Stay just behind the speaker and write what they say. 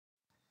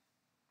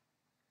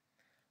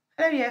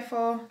Hello Year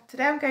 4,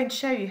 today I'm going to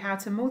show you how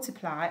to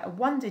multiply a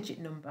one-digit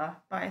number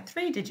by a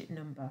three-digit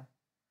number.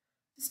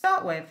 To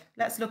start with,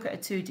 let's look at a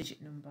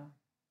two-digit number.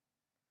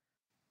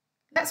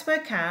 Let's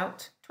work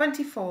out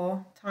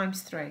 24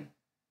 times 3.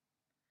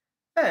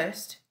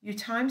 First, you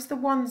times the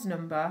ones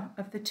number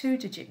of the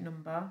two-digit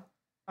number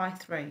by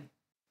 3.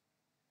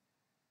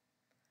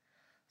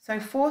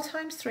 So 4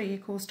 times 3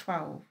 equals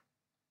 12.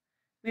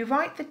 We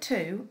write the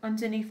 2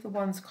 underneath the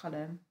ones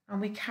column and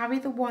we carry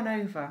the 1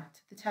 over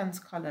to the tens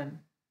column.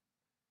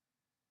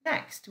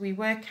 Next, we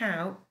work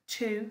out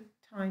 2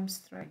 times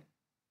 3.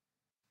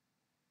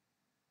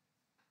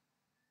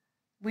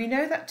 We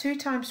know that 2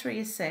 times 3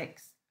 is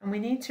 6, and we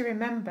need to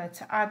remember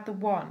to add the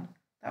 1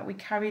 that we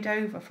carried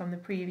over from the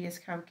previous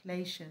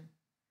calculation.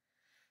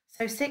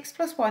 So 6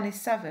 plus 1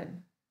 is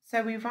 7,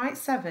 so we write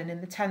 7 in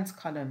the tens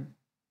column.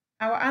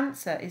 Our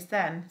answer is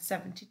then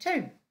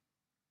 72.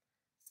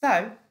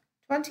 So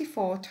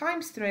 24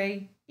 times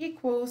 3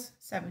 equals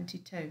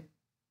 72.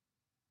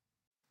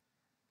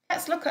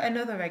 Let's look at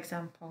another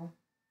example.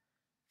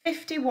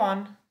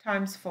 51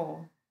 times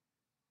 4.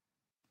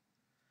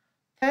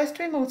 First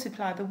we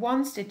multiply the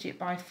ones digit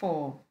by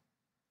 4,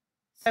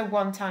 so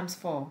 1 times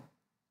 4.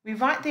 We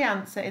write the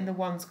answer in the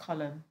ones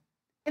column.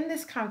 In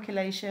this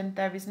calculation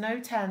there is no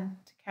 10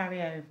 to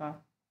carry over.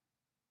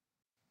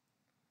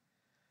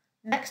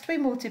 Next we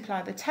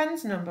multiply the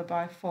tens number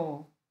by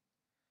 4,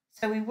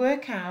 so we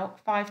work out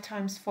 5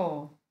 times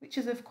 4, which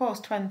is of course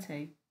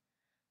 20.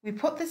 We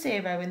put the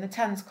 0 in the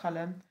tens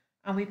column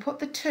and we put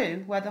the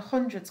 2 where the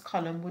hundreds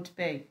column would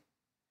be.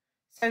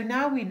 So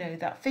now we know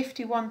that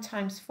 51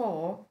 times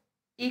 4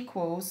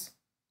 equals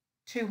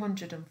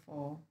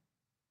 204.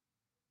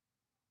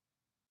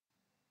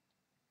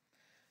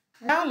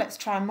 Now let's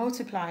try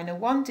multiplying a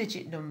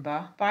one-digit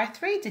number by a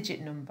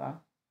three-digit number.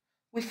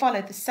 We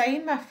follow the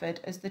same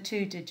method as the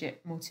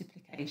two-digit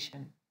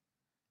multiplication.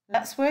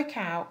 Let's work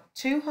out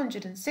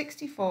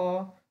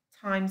 264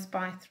 times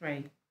by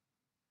 3.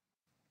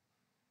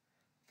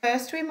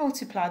 First we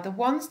multiply the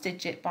ones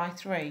digit by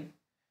 3,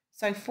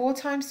 so 4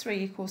 times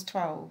 3 equals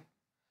 12.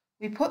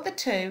 We put the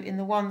 2 in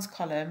the ones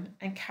column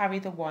and carry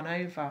the 1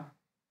 over.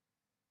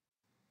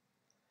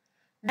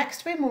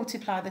 Next we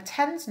multiply the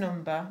tens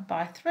number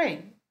by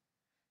 3,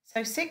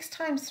 so 6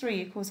 times 3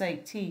 equals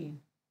 18.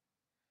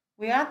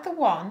 We add the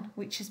 1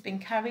 which has been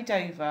carried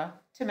over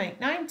to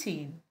make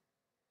 19.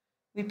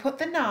 We put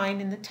the 9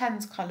 in the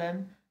tens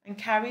column and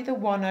carry the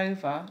 1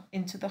 over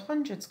into the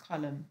hundreds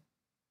column.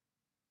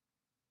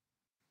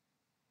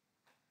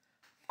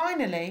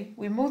 Finally,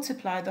 we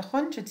multiply the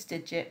hundreds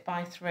digit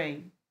by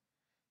 3.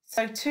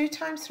 So 2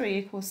 times 3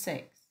 equals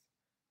 6.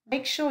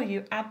 Make sure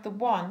you add the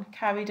 1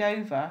 carried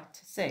over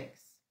to 6.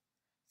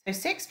 So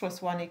 6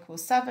 plus 1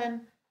 equals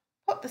 7.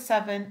 Put the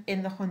 7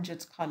 in the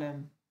hundreds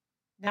column.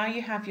 Now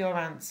you have your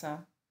answer.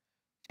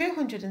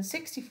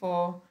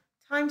 264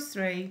 times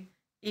 3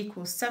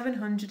 equals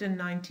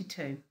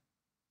 792.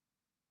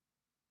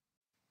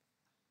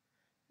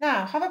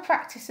 Now have a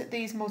practice at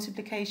these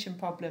multiplication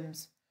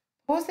problems.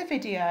 Pause the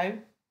video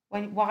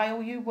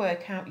while you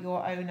work out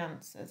your own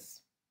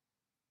answers.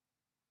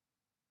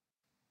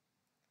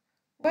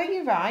 Were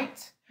you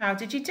right? How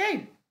did you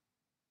do?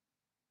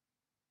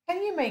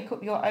 Can you make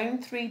up your own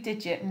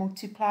three-digit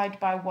multiplied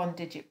by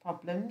one-digit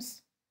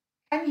problems?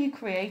 Can you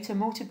create a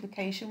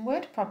multiplication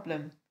word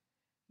problem?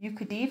 You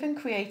could even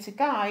create a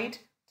guide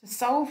to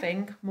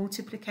solving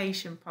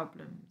multiplication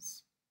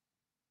problems.